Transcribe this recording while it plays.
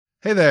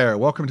Hey there,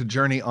 welcome to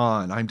Journey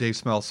On. I'm Dave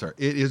Smeltzer.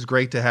 It is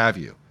great to have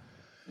you.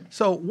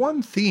 So,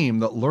 one theme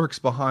that lurks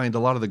behind a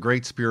lot of the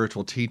great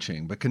spiritual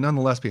teaching, but can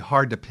nonetheless be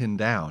hard to pin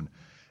down,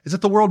 is that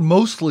the world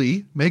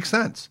mostly makes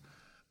sense,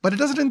 but it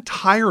doesn't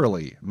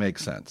entirely make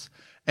sense.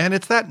 And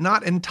it's that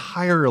not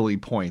entirely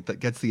point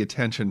that gets the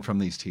attention from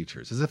these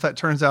teachers, as if that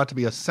turns out to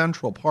be a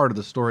central part of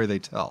the story they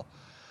tell.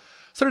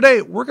 So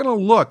today, we're going to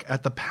look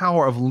at the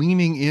power of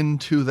leaning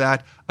into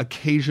that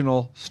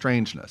occasional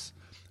strangeness,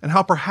 and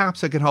how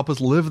perhaps it can help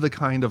us live the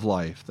kind of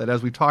life that,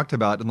 as we've talked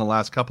about in the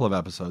last couple of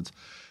episodes,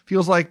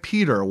 feels like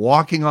Peter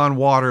walking on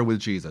water with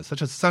Jesus,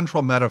 such a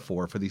central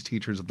metaphor for these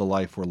teachers of the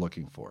life we're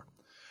looking for.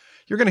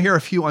 You're going to hear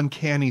a few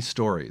uncanny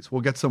stories.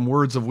 We'll get some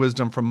words of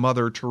wisdom from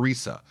Mother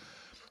Teresa.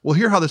 We'll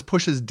hear how this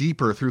pushes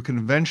deeper through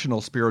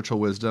conventional spiritual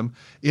wisdom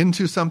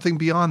into something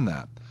beyond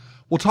that.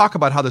 We'll talk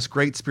about how this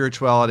great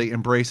spirituality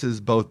embraces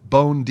both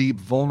bone-deep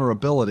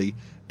vulnerability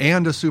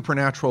and a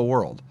supernatural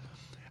world.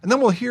 And then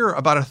we'll hear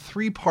about a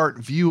three-part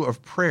view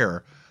of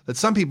prayer that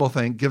some people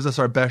think gives us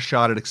our best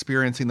shot at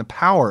experiencing the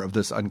power of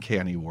this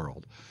uncanny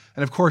world.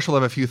 And of course, we'll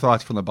have a few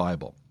thoughts from the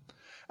Bible.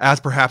 As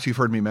perhaps you've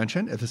heard me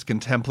mention, if this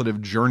contemplative,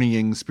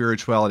 journeying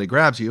spirituality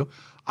grabs you,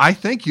 I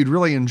think you'd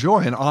really enjoy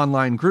an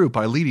online group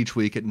I lead each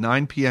week at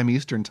 9 p.m.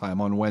 Eastern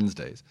Time on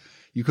Wednesdays.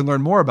 You can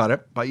learn more about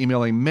it by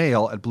emailing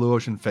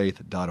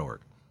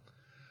mail@blueoceanfaith.org.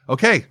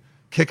 Okay,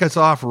 kick us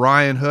off,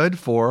 Ryan Hood,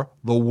 for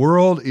The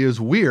World is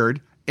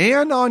Weird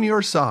and on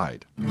your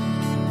side.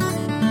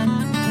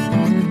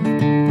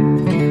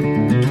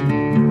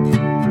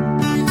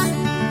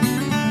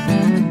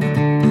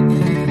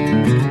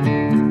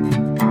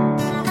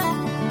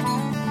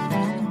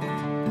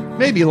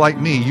 Maybe, like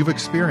me, you've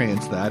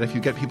experienced that if you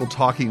get people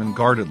talking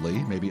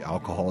unguardedly, maybe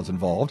alcohol is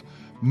involved.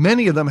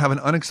 Many of them have an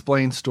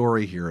unexplained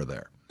story here or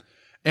there.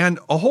 And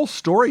a whole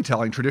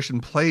storytelling tradition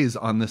plays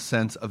on this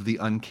sense of the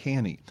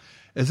uncanny,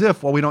 as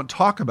if, while we don't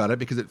talk about it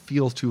because it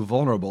feels too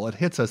vulnerable, it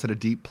hits us at a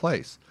deep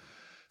place.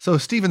 So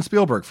Steven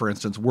Spielberg, for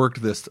instance,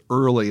 worked this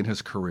early in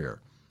his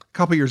career. A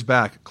couple years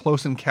back,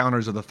 Close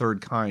Encounters of the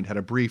Third Kind had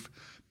a brief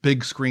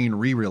big screen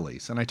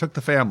re-release, and I took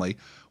the family,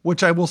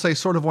 which I will say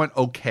sort of went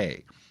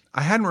okay.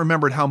 I hadn't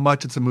remembered how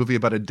much it's a movie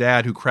about a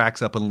dad who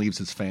cracks up and leaves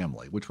his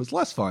family, which was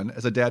less fun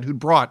as a dad who'd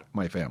brought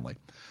my family.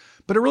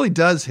 But it really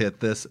does hit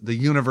this "the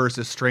universe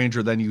is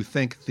stranger than you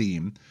think"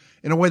 theme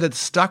in a way that's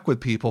stuck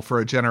with people for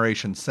a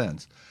generation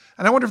since.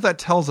 And I wonder if that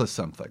tells us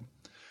something.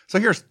 So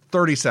here's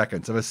 30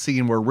 seconds of a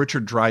scene where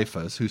Richard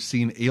Dreyfuss, who's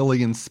seen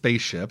alien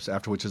spaceships,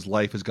 after which his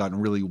life has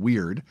gotten really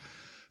weird,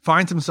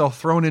 finds himself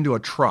thrown into a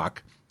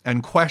truck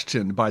and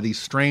questioned by these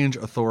strange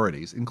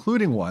authorities,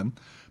 including one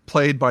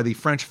played by the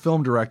French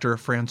film director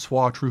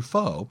François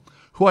Truffaut,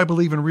 who I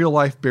believe in real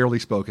life barely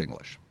spoke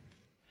English.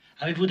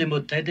 Avez-vous des maux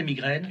de tête, des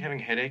migraines? Having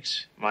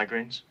headaches,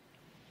 migraines.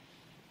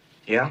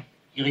 Yeah.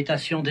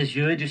 Irritation des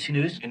yeux et du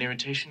sinus? An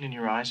irritation in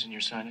your eyes and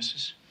your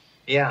sinuses.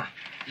 Yeah.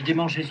 Des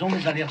démangeaisons,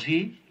 des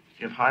allergies?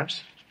 Do you have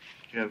hives?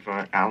 Do you have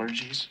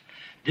allergies?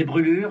 Des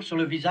brûlures sur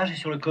le visage et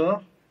sur le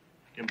corps?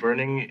 You're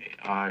burning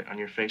on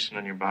your face and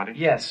on your body?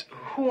 Yes.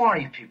 Who are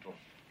you people?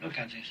 Look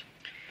at this.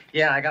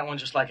 Yeah, I got one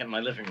just like it in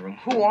my living room.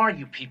 Who are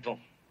you people?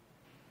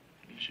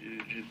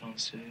 Je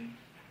pensais...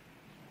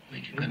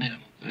 Oui, tu connais.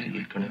 Oui,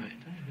 je connais.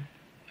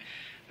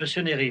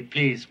 Monsieur Neri,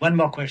 please, one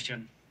more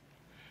question.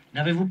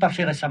 N'avez-vous pas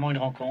fait récemment une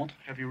rencontre?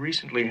 Have you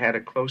recently had a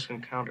close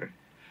encounter?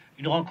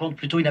 Une rencontre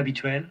plutôt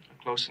inhabituelle?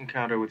 A close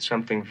encounter with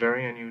something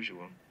very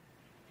unusual.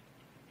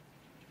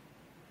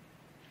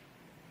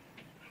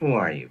 Who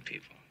are you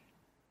people?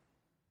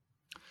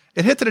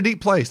 It hits at a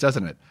deep place,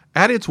 doesn't it?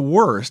 At its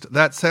worst,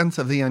 that sense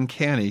of the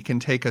uncanny can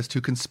take us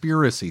to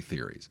conspiracy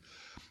theories.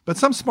 But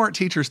some smart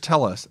teachers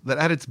tell us that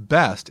at its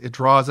best, it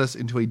draws us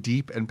into a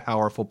deep and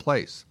powerful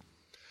place.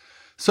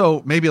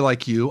 So maybe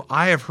like you,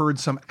 I have heard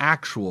some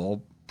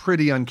actual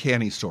pretty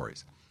uncanny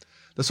stories.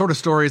 The sort of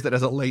stories that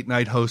as a late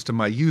night host in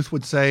my youth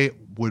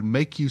would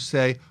make you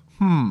say,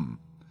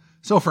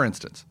 So for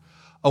instance,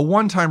 a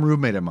one-time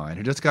roommate of mine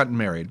had just gotten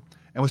married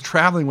and was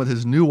traveling with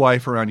his new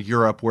wife around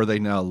Europe where they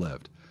now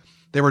lived.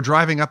 They were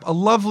driving up a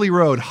lovely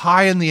road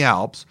high in the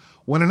Alps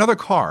when another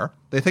car,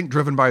 they think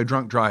driven by a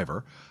drunk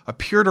driver,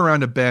 appeared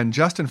around a bend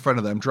just in front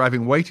of them,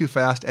 driving way too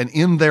fast and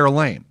in their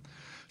lane.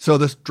 So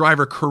this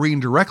driver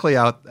careened directly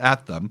out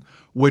at them,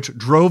 which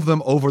drove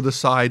them over the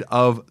side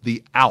of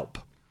the Alp.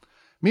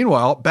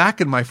 Meanwhile, back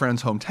in my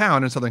friend's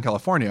hometown in Southern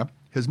California,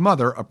 his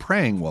mother, a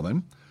praying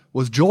woman,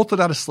 was jolted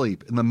out of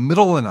sleep in the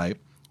middle of the night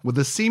with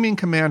the seeming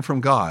command from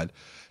God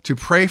to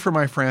pray for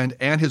my friend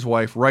and his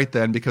wife right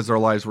then because their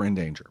lives were in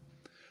danger.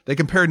 They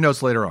compared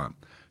notes later on.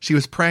 She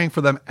was praying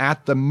for them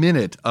at the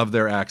minute of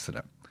their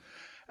accident.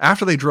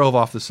 After they drove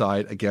off the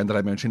side, again that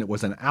I mentioned, it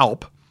was an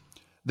Alp,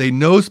 they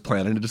nose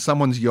planted into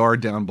someone's yard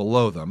down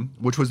below them,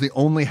 which was the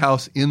only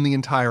house in the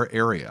entire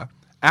area,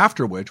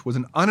 after which was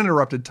an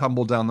uninterrupted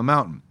tumble down the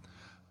mountain.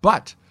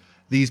 But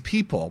these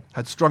people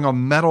had strung a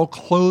metal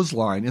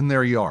clothesline in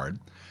their yard,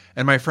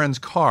 and my friend's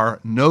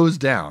car, nose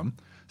down,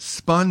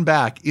 spun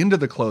back into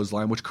the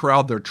clothesline, which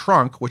corralled their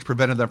trunk, which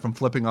prevented them from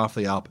flipping off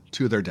the Alp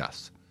to their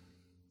deaths.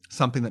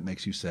 Something that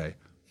makes you say,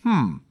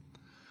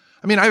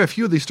 I mean, I have a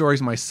few of these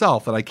stories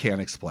myself that I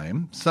can't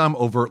explain, some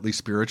overtly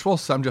spiritual,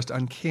 some just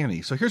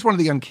uncanny. So here's one of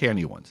the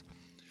uncanny ones.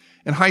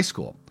 In high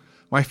school,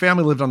 my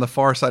family lived on the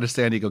far side of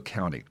San Diego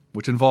County,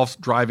 which involves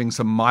driving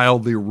some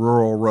mildly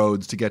rural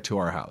roads to get to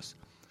our house.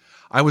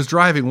 I was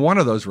driving one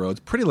of those roads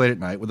pretty late at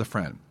night with a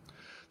friend.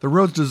 The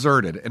road's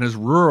deserted and is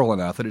rural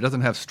enough that it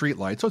doesn't have street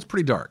lights, so it's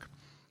pretty dark.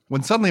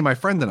 When suddenly my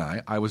friend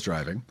and I was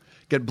driving,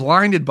 get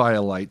blinded by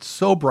a light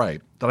so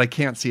bright that I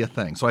can't see a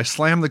thing, so I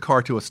slam the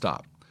car to a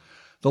stop.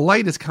 The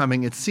light is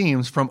coming, it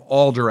seems, from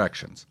all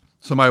directions.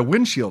 So my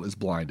windshield is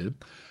blinded,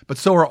 but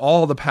so are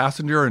all the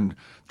passenger and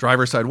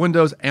driver's side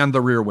windows and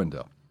the rear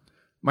window.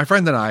 My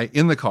friend and I,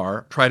 in the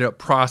car, try to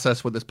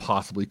process what this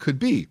possibly could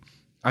be.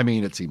 I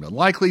mean, it seemed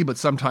unlikely, but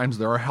sometimes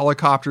there are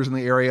helicopters in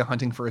the area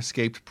hunting for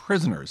escaped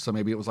prisoners, so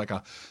maybe it was like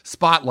a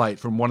spotlight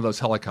from one of those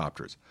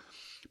helicopters.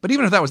 But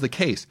even if that was the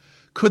case,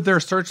 could their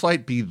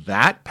searchlight be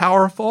that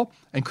powerful,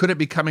 and could it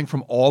be coming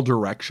from all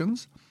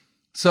directions?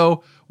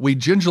 So we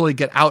gingerly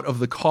get out of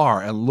the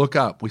car and look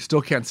up. We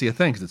still can't see a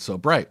thing because it's so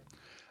bright.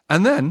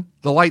 And then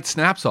the light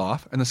snaps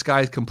off and the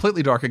sky is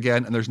completely dark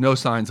again and there's no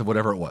signs of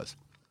whatever it was.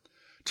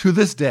 To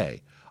this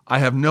day, I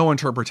have no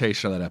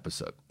interpretation of that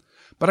episode.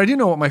 But I do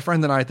know what my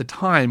friend and I at the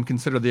time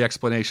considered the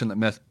explanation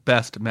that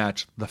best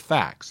matched the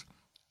facts.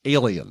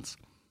 Aliens.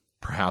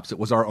 Perhaps it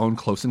was our own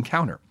close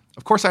encounter.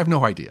 Of course, I have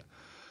no idea.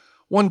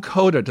 One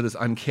coda to this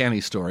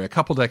uncanny story, a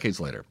couple decades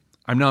later.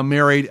 I'm now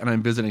married and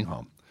I'm visiting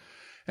home.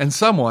 And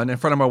someone in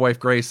front of my wife,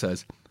 Grace,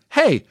 says,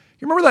 "Hey,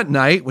 you remember that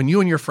night when you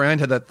and your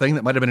friend had that thing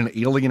that might have been an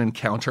alien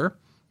encounter?"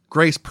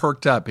 Grace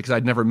perked up because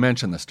I'd never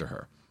mentioned this to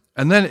her.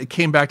 And then it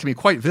came back to me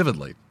quite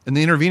vividly. In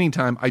the intervening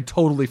time, I'd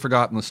totally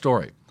forgotten the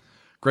story.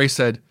 Grace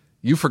said,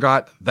 "You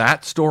forgot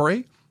that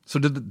story? So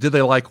did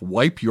they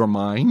wipe your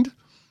mind?"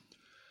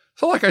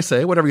 So like I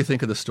say, whatever you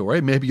think of the story,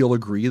 maybe you'll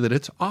agree that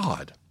it's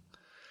odd.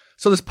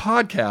 So this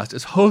podcast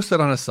is hosted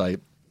on a site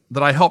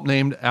that I helped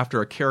named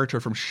after a character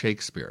from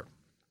Shakespeare.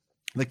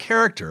 The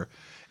character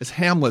is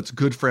Hamlet's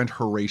good friend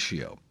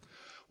Horatio.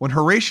 When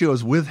Horatio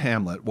is with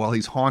Hamlet while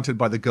he's haunted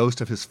by the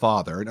ghost of his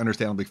father and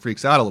understandably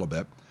freaks out a little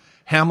bit,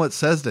 Hamlet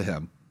says to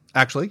him,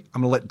 actually,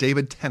 I'm going to let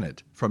David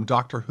Tennant from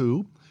Doctor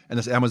Who and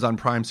this Amazon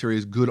Prime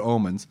series Good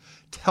Omens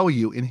tell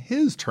you in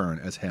his turn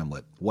as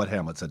Hamlet what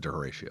Hamlet said to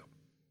Horatio.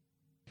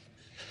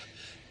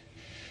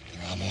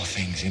 There are more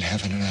things in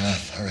heaven and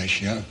earth,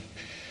 Horatio,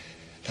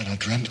 than are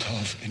dreamt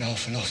of in our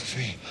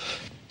philosophy.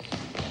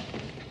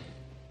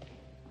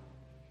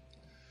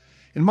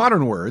 In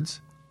modern words,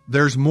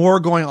 there's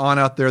more going on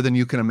out there than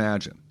you can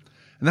imagine.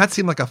 And that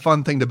seemed like a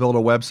fun thing to build a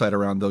website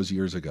around those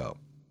years ago.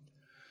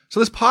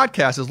 So this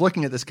podcast is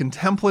looking at this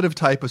contemplative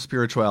type of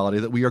spirituality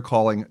that we are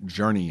calling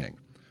journeying,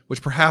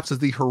 which perhaps is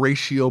the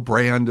Horatio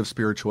brand of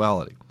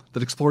spirituality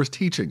that explores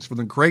teachings from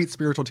the great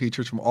spiritual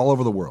teachers from all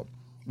over the world.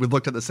 We've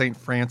looked at the St.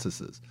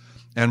 Francis's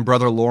and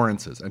Brother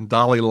Lawrence's and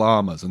Dalai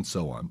Lama's and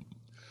so on,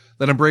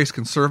 that embrace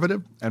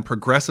conservative and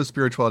progressive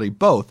spirituality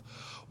both,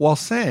 while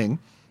saying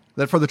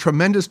that for the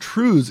tremendous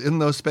truths in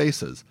those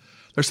spaces,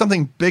 there's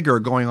something bigger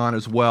going on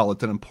as well.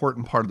 It's an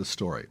important part of the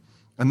story.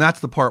 And that's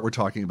the part we're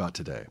talking about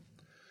today.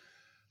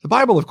 The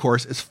Bible, of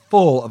course, is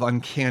full of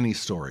uncanny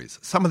stories.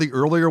 Some of the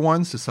earlier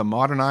ones, to some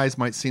modern eyes,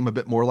 might seem a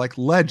bit more like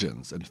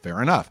legends, and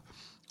fair enough,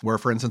 where,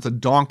 for instance, a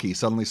donkey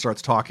suddenly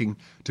starts talking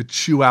to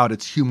chew out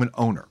its human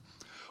owner,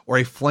 or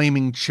a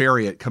flaming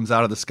chariot comes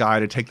out of the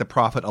sky to take the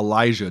prophet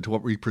Elijah to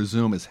what we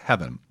presume is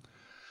heaven.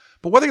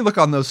 But whether you look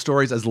on those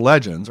stories as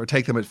legends or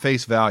take them at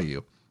face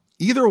value,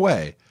 either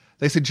way,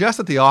 they suggest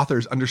that the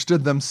authors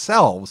understood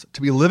themselves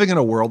to be living in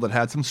a world that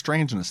had some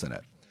strangeness in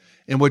it,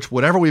 in which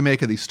whatever we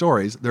make of these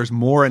stories, there's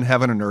more in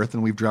heaven and earth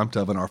than we've dreamt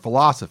of in our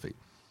philosophy.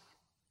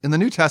 In the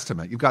New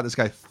Testament, you've got this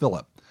guy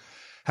Philip,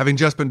 having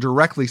just been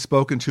directly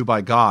spoken to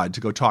by God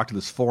to go talk to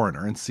this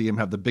foreigner and see him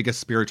have the biggest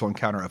spiritual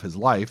encounter of his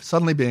life,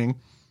 suddenly being,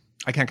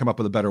 I can't come up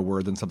with a better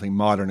word than something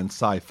modern and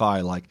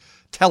sci-fi, like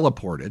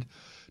teleported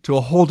to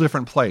a whole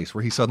different place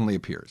where he suddenly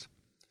appears.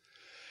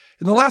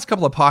 In the last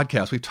couple of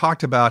podcasts, we've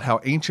talked about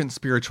how ancient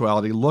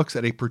spirituality looks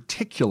at a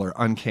particular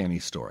uncanny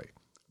story,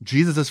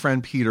 Jesus'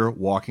 friend Peter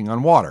walking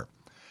on water,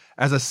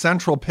 as a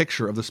central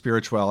picture of the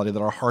spirituality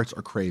that our hearts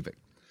are craving,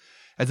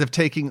 as if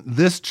taking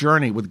this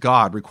journey with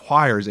God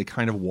requires a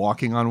kind of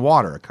walking on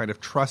water, a kind of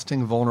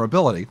trusting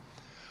vulnerability,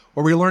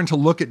 where we learn to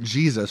look at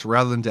Jesus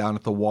rather than down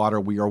at the water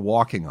we are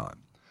walking on.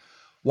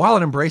 While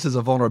it embraces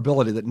a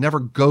vulnerability that never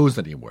goes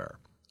anywhere,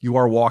 you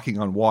are walking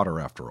on water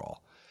after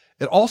all,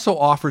 it also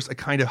offers a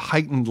kind of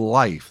heightened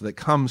life that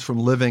comes from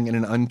living in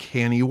an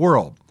uncanny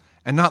world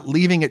and not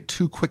leaving it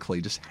too quickly,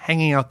 just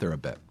hanging out there a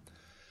bit.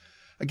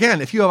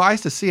 Again, if you have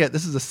eyes to see it,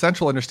 this is a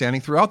central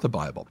understanding throughout the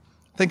Bible.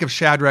 Think of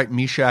Shadrach,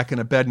 Meshach,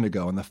 and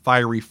Abednego in the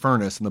fiery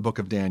furnace in the book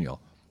of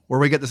Daniel, where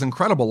we get this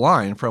incredible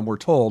line from, we're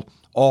told,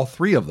 all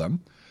three of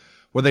them,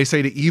 where they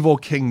say to evil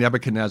King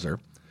Nebuchadnezzar,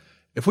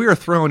 "If we are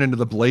thrown into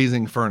the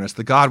blazing furnace,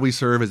 the God we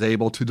serve is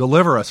able to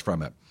deliver us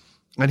from it,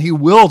 and he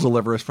will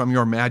deliver us from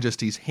your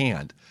majesty's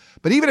hand.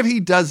 But even if he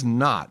does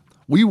not,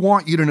 we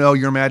want you to know,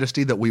 your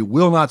majesty, that we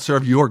will not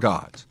serve your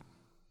gods."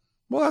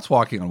 Well, that's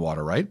walking on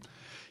water, right?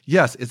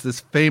 Yes, it's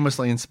this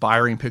famously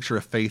inspiring picture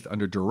of faith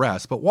under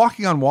duress, but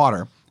walking on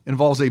water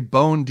involves a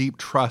bone-deep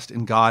trust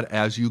in God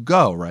as you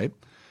go, right?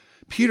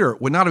 Peter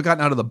would not have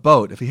gotten out of the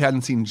boat if he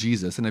hadn't seen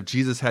Jesus and if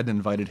Jesus hadn't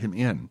invited him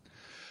in.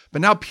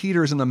 But now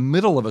Peter is in the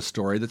middle of a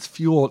story that's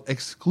fueled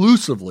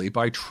exclusively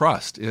by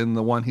trust in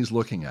the one he's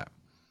looking at.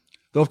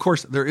 Though, of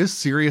course, there is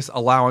serious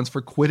allowance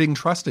for quitting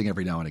trusting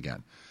every now and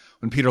again.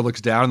 When Peter looks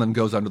down and then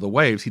goes under the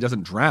waves, he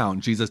doesn't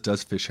drown. Jesus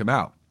does fish him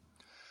out.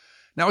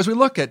 Now, as we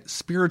look at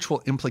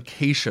spiritual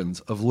implications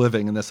of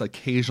living in this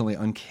occasionally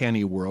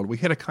uncanny world, we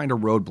hit a kind of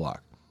roadblock.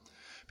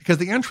 Because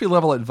the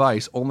entry-level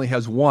advice only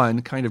has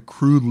one kind of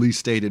crudely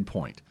stated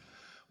point,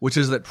 which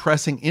is that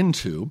pressing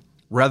into,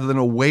 rather than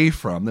away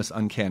from, this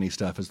uncanny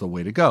stuff is the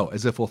way to go,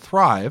 as if we'll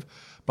thrive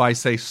by,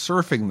 say,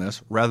 surfing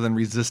this rather than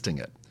resisting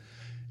it.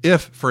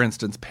 If, for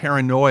instance,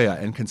 paranoia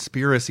and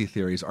conspiracy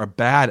theories are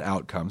bad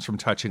outcomes from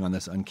touching on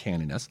this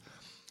uncanniness,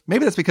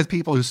 maybe that's because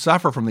people who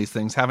suffer from these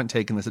things haven't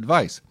taken this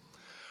advice.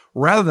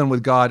 Rather than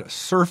with God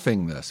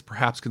surfing this,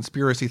 perhaps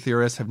conspiracy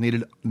theorists have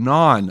needed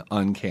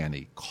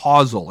non-uncanny,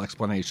 causal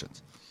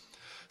explanations.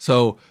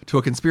 So, to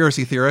a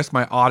conspiracy theorist,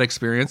 my odd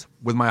experience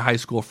with my high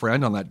school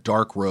friend on that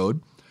dark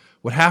road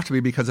would have to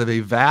be because of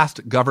a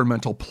vast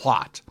governmental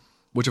plot,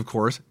 which, of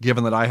course,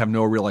 given that I have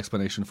no real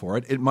explanation for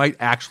it, it might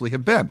actually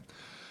have been.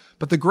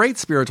 But the great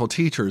spiritual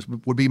teachers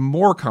would be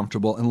more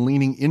comfortable in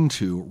leaning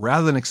into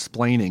rather than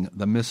explaining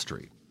the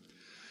mystery.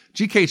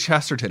 G.K.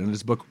 Chesterton, in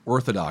his book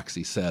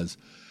Orthodoxy, says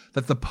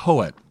that the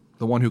poet,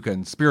 the one who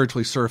can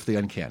spiritually surf the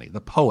uncanny,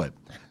 the poet,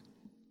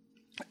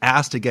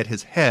 asked to get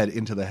his head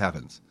into the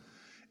heavens.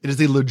 It is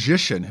the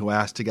logician who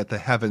asked to get the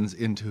heavens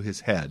into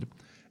his head,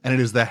 and it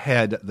is the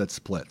head that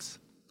splits.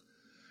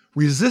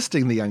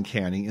 Resisting the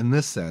uncanny, in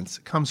this sense,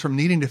 comes from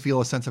needing to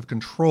feel a sense of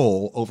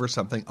control over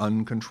something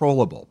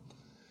uncontrollable.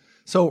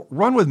 So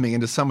run with me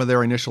into some of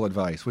their initial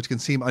advice, which can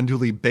seem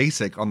unduly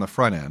basic on the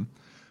front end,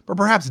 but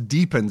perhaps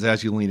deepens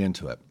as you lean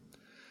into it.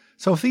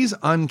 So if these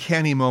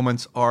uncanny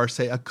moments are,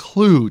 say, a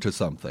clue to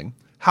something,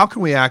 how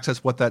can we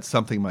access what that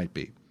something might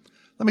be?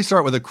 Let me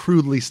start with a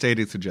crudely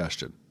stated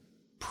suggestion.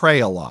 Pray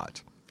a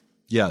lot.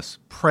 Yes,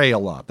 pray a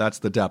lot. That's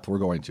the depth we're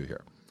going to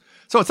here.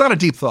 So it's not a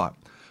deep thought,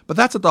 but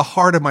that's at the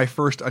heart of my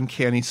first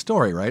uncanny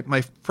story, right?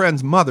 My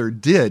friend's mother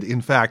did,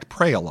 in fact,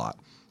 pray a lot.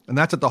 And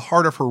that's at the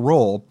heart of her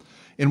role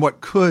in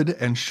what could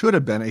and should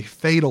have been a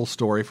fatal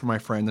story for my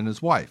friend and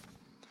his wife.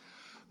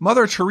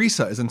 Mother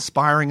Teresa is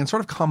inspiring and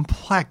sort of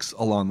complex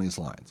along these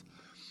lines.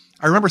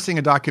 I remember seeing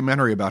a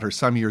documentary about her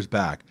some years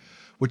back,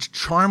 which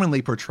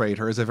charmingly portrayed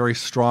her as a very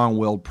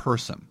strong-willed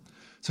person.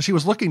 So she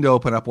was looking to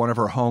open up one of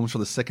her homes for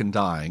the sick and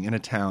dying in a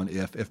town,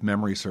 if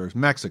memory serves,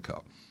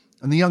 Mexico.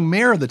 And the young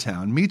mayor of the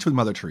town meets with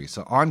Mother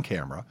Teresa on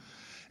camera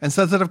and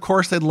says that, of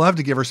course, they'd love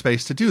to give her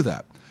space to do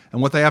that.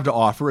 And what they have to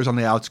offer is on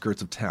the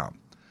outskirts of town.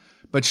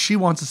 But she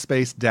wants a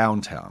space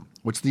downtown,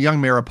 which the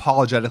young mayor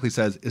apologetically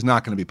says is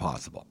not going to be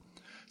possible.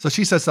 So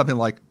she says something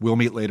like, "We'll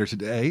meet later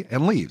today,"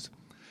 and leaves.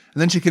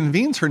 And then she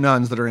convenes her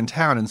nuns that are in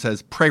town and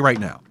says, "Pray right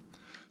now."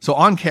 So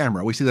on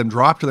camera, we see them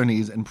drop to their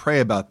knees and pray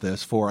about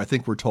this for, I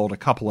think we're told, a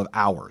couple of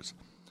hours.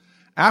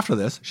 After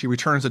this, she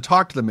returns to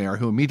talk to the mayor,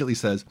 who immediately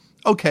says,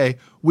 "Okay,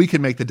 we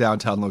can make the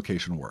downtown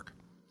location work."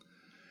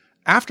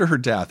 After her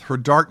death, her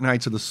dark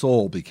nights of the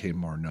soul became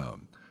more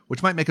known,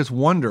 which might make us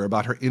wonder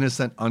about her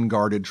innocent,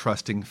 unguarded,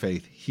 trusting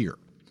faith here.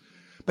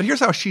 But here's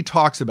how she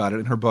talks about it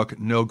in her book,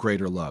 No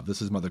Greater Love.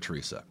 This is Mother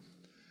Teresa.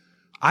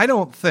 "I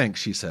don't think,"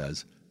 she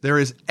says, "there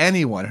is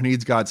anyone who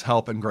needs God's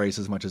help and grace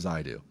as much as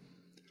I do.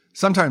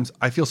 Sometimes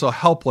I feel so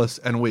helpless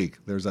and weak."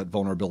 There's that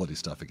vulnerability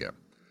stuff again.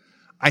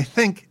 "I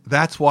think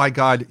that's why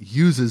God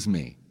uses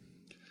me.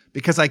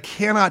 Because I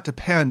cannot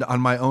depend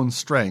on my own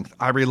strength,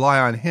 I rely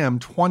on Him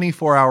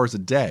 24 hours a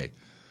day.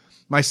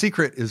 My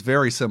secret is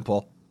very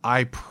simple.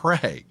 I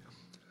pray.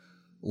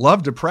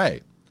 Love to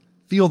pray.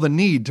 Feel the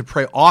need to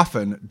pray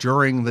often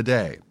during the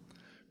day.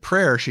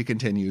 Prayer," she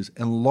continues,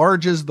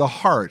 "enlarges the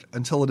heart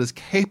until it is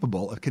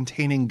capable of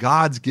containing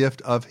God's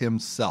gift of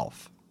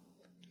Himself."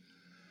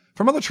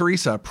 For Mother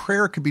Teresa,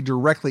 prayer could be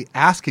directly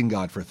asking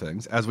God for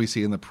things, as we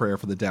see in the prayer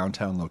for the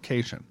downtown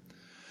location.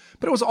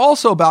 But it was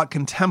also about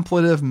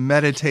contemplative,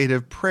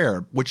 meditative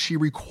prayer, which she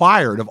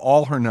required of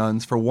all her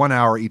nuns for 1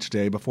 hour each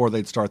day before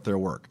they'd start their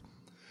work.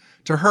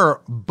 To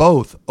her,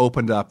 both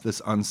opened up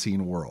this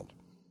unseen world.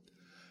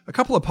 A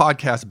couple of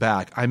podcasts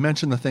back, I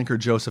mentioned the thinker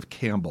Joseph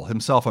Campbell,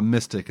 himself a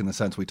mystic in the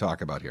sense we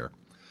talk about here,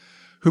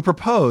 who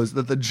proposed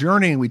that the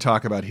journey we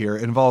talk about here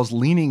involves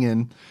leaning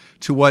in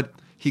to what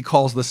he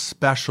calls the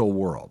special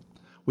world.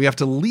 We have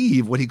to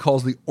leave what he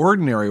calls the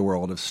ordinary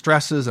world of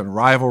stresses and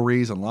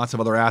rivalries and lots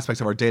of other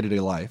aspects of our day-to-day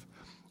life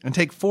and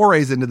take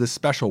forays into this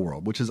special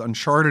world, which is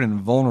uncharted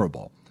and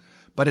vulnerable.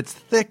 But it's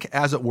thick,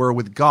 as it were,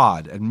 with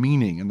God and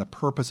meaning and the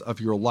purpose of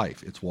your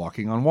life. It's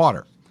walking on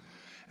water.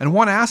 And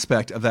one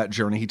aspect of that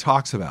journey he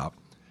talks about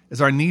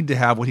is our need to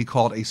have what he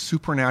called a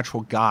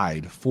supernatural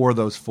guide for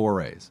those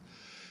forays,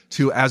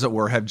 to, as it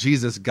were, have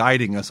Jesus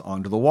guiding us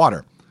onto the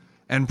water.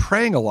 And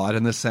praying a lot,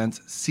 in this sense,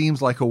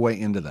 seems like a way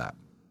into that.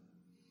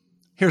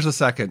 Here's a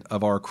second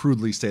of our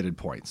crudely stated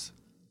points.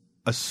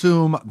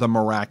 assume the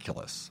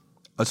miraculous.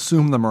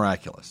 Assume the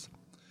miraculous,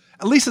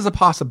 at least as a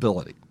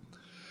possibility.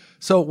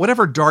 So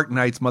whatever dark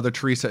nights Mother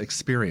Teresa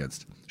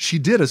experienced, she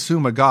did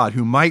assume a God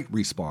who might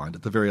respond,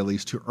 at the very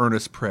least, to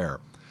earnest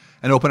prayer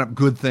and open up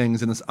good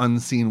things in this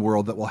unseen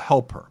world that will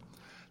help her.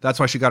 That's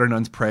why she got her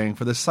nuns praying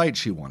for the sight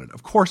she wanted.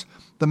 Of course,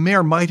 the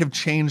mayor might have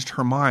changed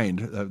her mind.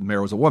 The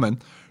mayor was a woman,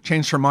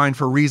 changed her mind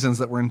for reasons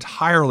that were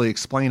entirely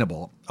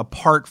explainable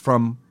apart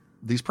from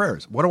these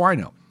prayers. What do I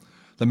know?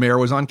 The mayor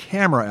was on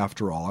camera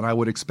after all, and I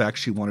would expect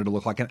she wanted to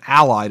look like an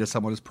ally to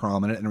someone as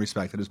prominent and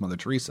respected as Mother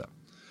Teresa.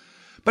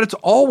 But it's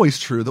always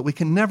true that we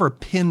can never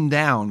pin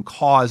down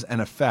cause and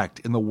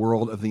effect in the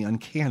world of the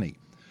uncanny,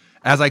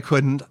 as I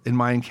couldn't in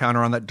my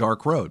encounter on that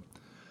dark road.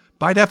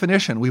 By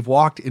definition, we've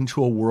walked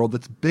into a world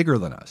that's bigger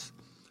than us.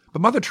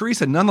 But Mother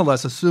Teresa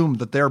nonetheless assumed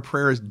that their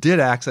prayers did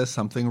access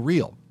something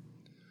real.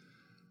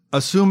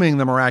 Assuming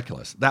the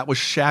miraculous. That was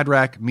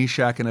Shadrach,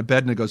 Meshach, and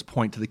Abednego's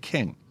point to the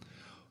king.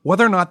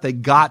 Whether or not they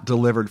got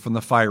delivered from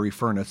the fiery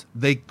furnace,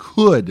 they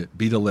could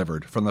be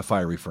delivered from the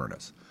fiery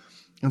furnace.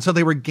 And so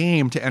they were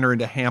game to enter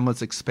into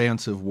Hamlet's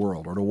expansive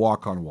world or to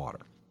walk on water.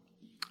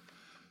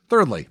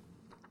 Thirdly,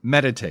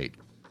 meditate.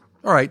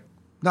 All right,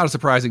 not a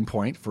surprising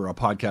point for a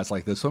podcast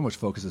like this one, which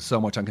focuses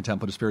so much on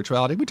contemplative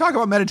spirituality. We talk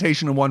about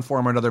meditation in one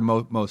form or another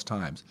most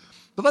times.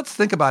 But let's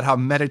think about how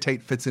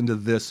meditate fits into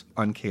this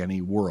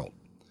uncanny world.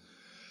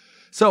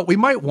 So we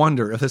might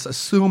wonder if this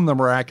assume the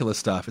miraculous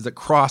stuff is at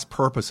cross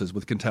purposes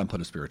with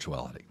contemplative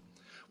spirituality,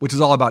 which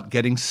is all about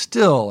getting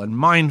still and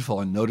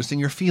mindful and noticing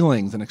your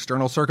feelings and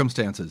external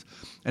circumstances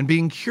and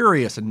being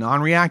curious and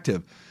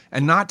non-reactive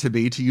and not to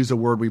be, to use a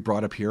word we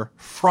brought up here,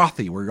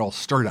 frothy, where you're all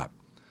stirred up.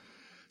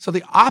 So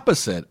the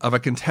opposite of a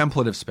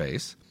contemplative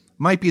space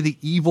might be the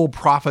evil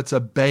prophets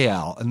of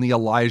Baal in the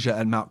Elijah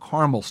and Mount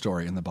Carmel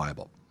story in the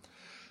Bible.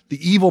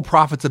 The evil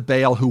prophets of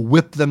Baal who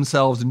whipped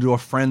themselves into a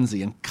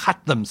frenzy and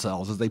cut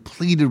themselves as they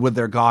pleaded with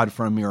their God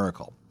for a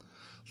miracle.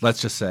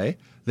 Let's just say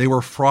they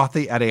were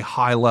frothy at a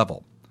high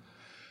level.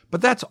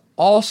 But that's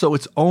also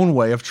its own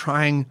way of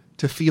trying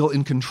to feel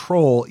in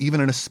control, even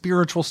in a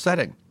spiritual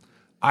setting.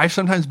 I've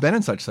sometimes been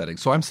in such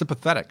settings, so I'm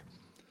sympathetic.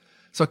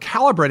 So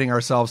calibrating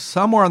ourselves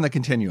somewhere on the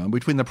continuum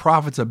between the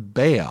prophets of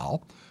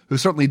Baal, who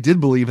certainly did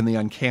believe in the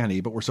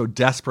uncanny, but were so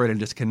desperate and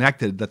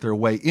disconnected that their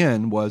way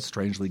in was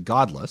strangely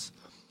godless,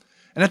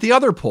 and at the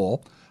other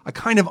pole, a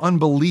kind of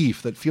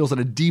unbelief that feels at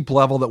a deep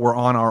level that we're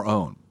on our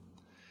own.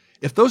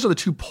 If those are the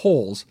two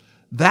poles,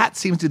 that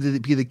seems to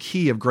be the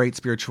key of great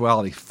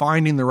spirituality,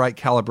 finding the right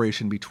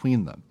calibration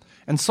between them.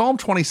 And Psalm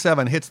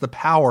 27 hits the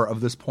power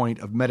of this point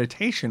of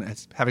meditation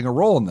as having a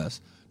role in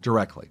this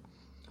directly.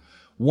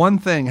 One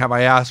thing have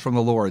I asked from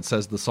the Lord,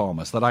 says the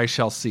psalmist, that I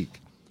shall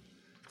seek,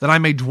 that I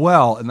may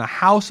dwell in the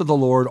house of the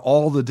Lord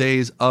all the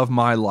days of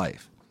my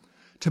life,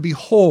 to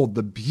behold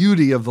the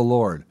beauty of the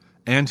Lord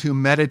and to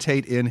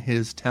meditate in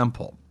his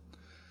temple.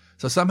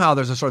 So somehow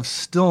there's a sort of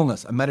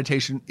stillness, a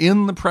meditation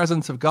in the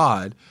presence of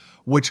God,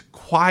 which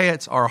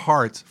quiets our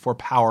hearts for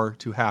power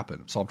to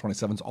happen. Psalm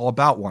 27 is all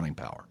about wanting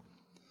power.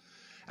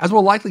 As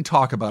we'll likely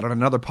talk about on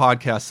another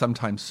podcast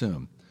sometime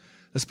soon,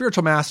 the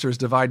spiritual masters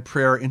divide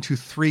prayer into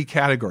three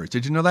categories.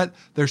 Did you know that?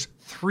 There's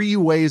three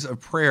ways of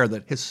prayer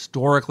that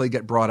historically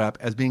get brought up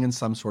as being in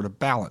some sort of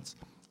balance.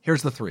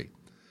 Here's the three.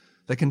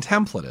 The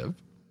contemplative,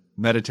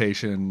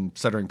 meditation,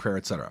 centering prayer,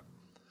 etc.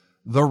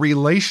 The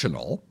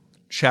relational,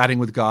 chatting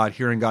with God,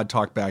 hearing God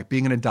talk back,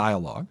 being in a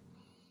dialogue,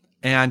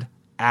 and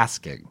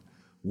asking,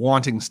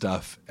 wanting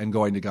stuff and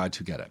going to God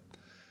to get it.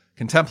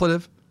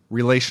 Contemplative,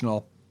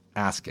 relational,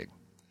 asking.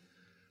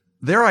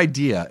 Their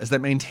idea is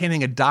that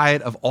maintaining a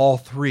diet of all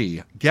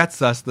three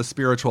gets us the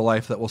spiritual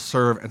life that will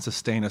serve and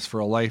sustain us for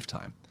a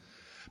lifetime.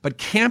 But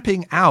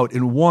camping out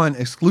in one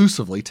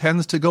exclusively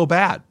tends to go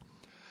bad.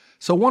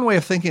 So one way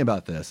of thinking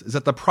about this is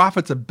that the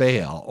prophets of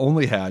Baal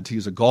only had, to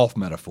use a golf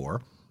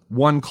metaphor,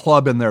 one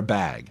club in their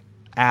bag,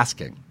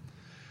 asking.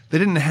 They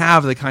didn't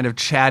have the kind of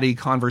chatty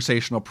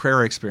conversational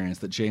prayer experience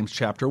that James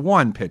chapter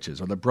 1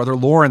 pitches or that Brother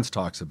Lawrence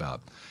talks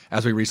about,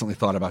 as we recently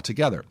thought about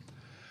together.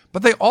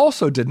 But they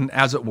also didn't,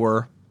 as it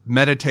were,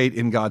 meditate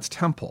in God's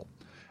temple.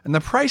 And the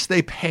price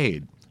they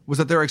paid was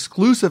that their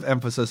exclusive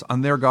emphasis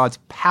on their God's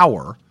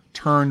power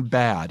turned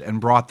bad and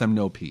brought them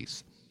no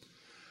peace.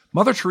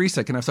 Mother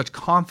Teresa can have such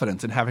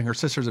confidence in having her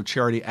Sisters of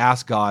Charity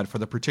ask God for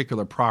the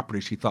particular property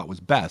she thought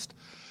was best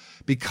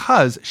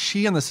because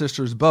she and the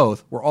sisters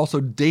both were also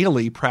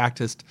daily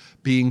practiced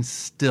being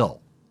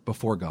still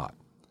before God.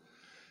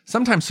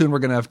 Sometime soon we're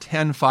going to have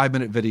 10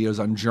 5-minute videos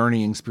on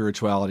journeying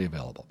spirituality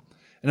available.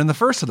 And in the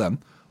first of them,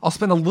 I'll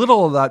spend a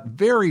little of that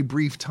very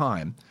brief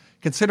time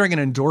considering an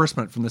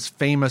endorsement from this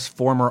famous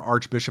former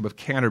Archbishop of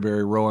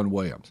Canterbury, Rowan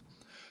Williams,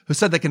 who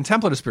said that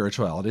contemplative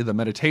spirituality, the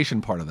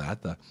meditation part of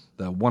that,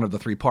 the one of the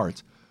three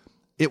parts,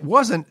 it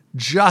wasn't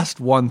just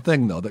one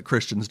thing, though, that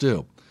Christians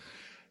do.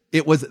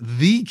 It was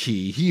the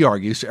key, he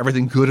argues, to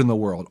everything good in the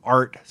world: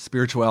 art,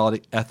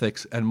 spirituality,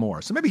 ethics, and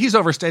more. So maybe he's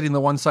overstating the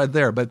one side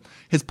there, but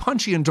his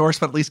punchy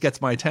endorsement at least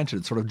gets my attention.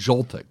 It's sort of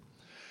jolting.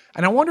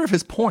 And I wonder if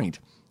his point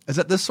is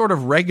that this sort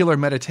of regular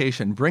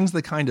meditation brings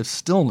the kind of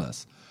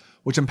stillness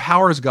which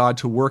empowers God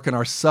to work in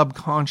our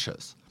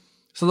subconscious,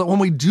 so that when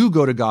we do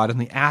go to God in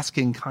the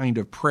asking kind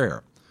of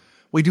prayer,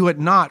 we do it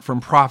not from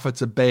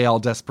prophets of Baal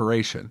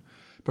desperation,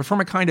 but from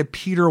a kind of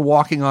Peter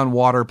walking on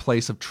water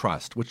place of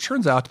trust, which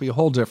turns out to be a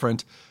whole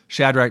different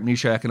Shadrach,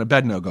 Meshach, and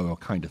Abednego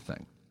kind of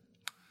thing.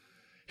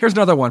 Here's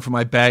another one from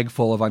my bag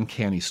full of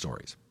uncanny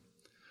stories.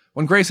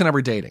 When Grace and I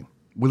were dating,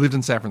 we lived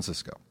in San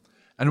Francisco.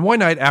 And one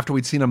night after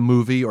we'd seen a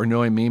movie, or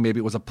knowing me, maybe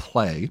it was a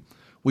play,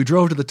 we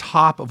drove to the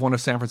top of one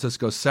of San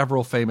Francisco's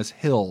several famous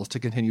hills to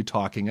continue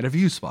talking at a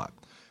view spot.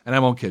 And I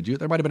won't kid you,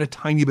 there might have been a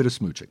tiny bit of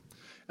smooching.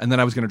 And then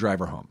I was going to drive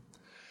her home.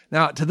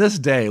 Now, to this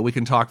day, we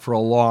can talk for a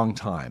long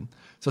time.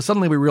 So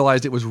suddenly we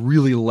realized it was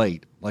really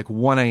late, like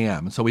 1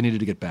 a.m., so we needed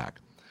to get back.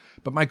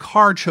 But my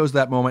car chose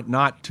that moment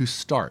not to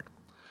start.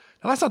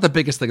 Now, that's not the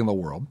biggest thing in the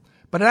world,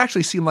 but it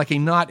actually seemed like a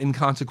not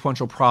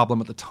inconsequential problem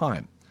at the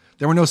time.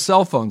 There were no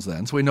cell phones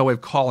then, so we had no way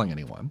of calling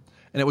anyone.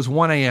 And it was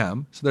 1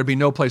 a.m., so there'd be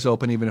no place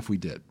open even if we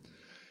did.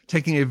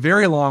 Taking a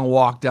very long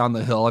walk down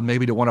the hill and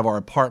maybe to one of our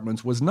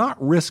apartments was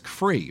not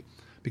risk-free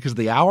because of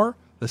the hour,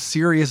 the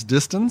serious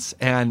distance,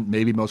 and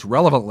maybe most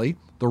relevantly,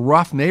 the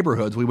rough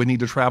neighborhoods we would need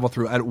to travel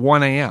through at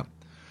 1 a.m.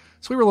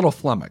 So we were a little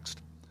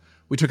flummoxed.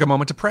 We took a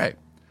moment to pray.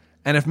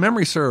 And if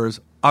memory serves,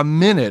 a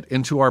minute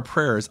into our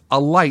prayers, a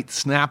light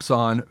snaps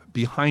on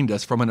behind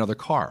us from another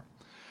car.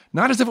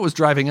 Not as if it was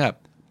driving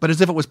up, but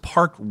as if it was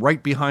parked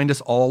right behind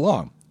us all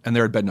along. And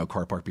there had been no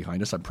car parked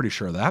behind us, I'm pretty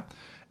sure of that.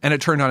 And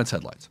it turned on its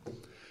headlights.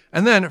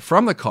 And then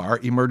from the car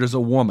emerges a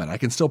woman. I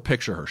can still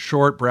picture her.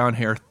 Short, brown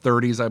hair,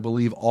 30s, I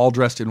believe, all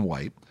dressed in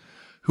white,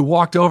 who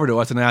walked over to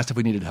us and asked if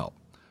we needed help.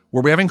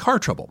 Were we having car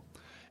trouble?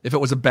 If it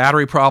was a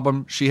battery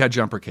problem, she had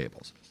jumper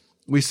cables.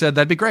 We said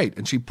that'd be great,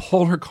 and she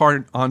pulled her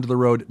car onto the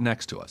road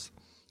next to us.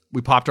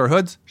 We popped our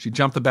hoods, she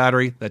jumped the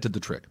battery, that did the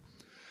trick.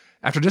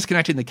 After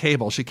disconnecting the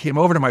cable, she came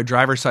over to my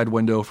driver's side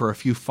window for a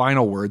few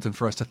final words and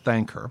for us to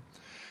thank her.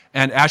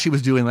 And as she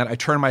was doing that, I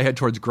turned my head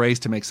towards Grace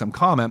to make some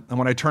comment, and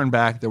when I turned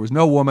back, there was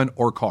no woman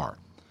or car.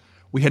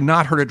 We had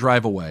not heard it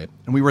drive away,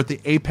 and we were at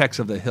the apex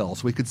of the hill,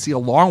 so we could see a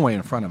long way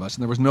in front of us,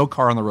 and there was no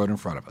car on the road in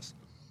front of us.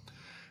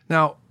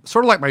 Now,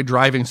 sort of like my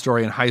driving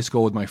story in high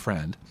school with my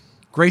friend,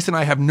 Grace and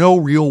I have no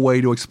real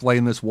way to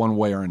explain this one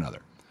way or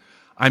another.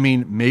 I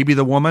mean, maybe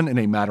the woman, in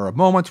a matter of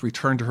moments,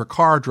 returned to her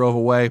car, drove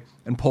away,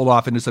 and pulled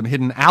off into some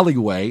hidden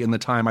alleyway in the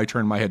time I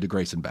turned my head to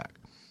Grace and back.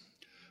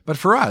 But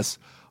for us,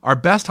 our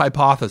best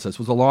hypothesis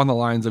was along the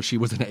lines of she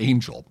was an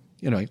angel.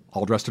 You know,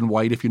 all dressed in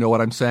white, if you know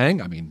what I'm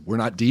saying. I mean, we're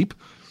not deep.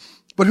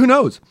 But who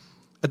knows?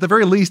 At the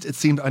very least, it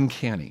seemed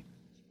uncanny.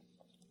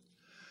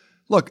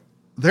 Look,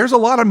 there's a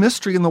lot of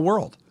mystery in the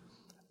world.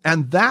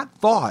 And that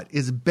thought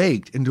is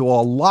baked into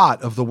a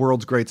lot of the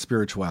world's great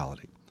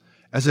spirituality,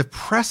 as if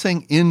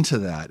pressing into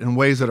that in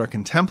ways that are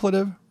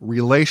contemplative,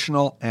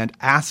 relational, and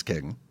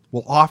asking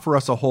will offer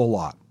us a whole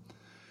lot.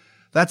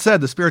 That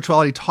said, the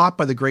spirituality taught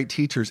by the great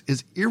teachers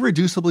is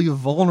irreducibly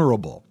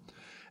vulnerable,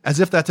 as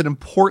if that's an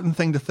important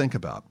thing to think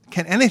about.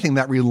 Can anything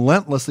that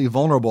relentlessly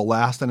vulnerable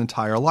last an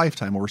entire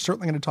lifetime? Well, we're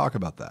certainly going to talk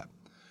about that.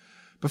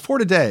 But for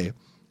today,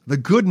 the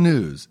good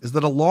news is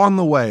that along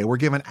the way, we're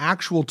given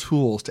actual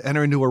tools to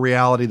enter into a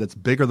reality that's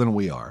bigger than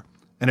we are,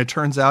 and it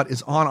turns out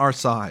is on our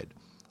side.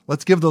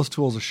 Let's give those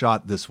tools a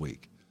shot this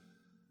week.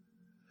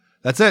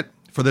 That's it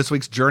for this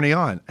week's Journey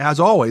On. As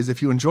always,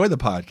 if you enjoy the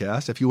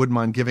podcast, if you wouldn't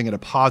mind giving it a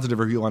positive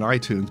review on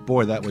iTunes,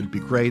 boy, that would be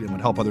great and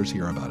would help others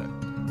hear about it.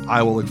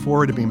 I will look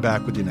forward to being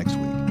back with you next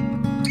week.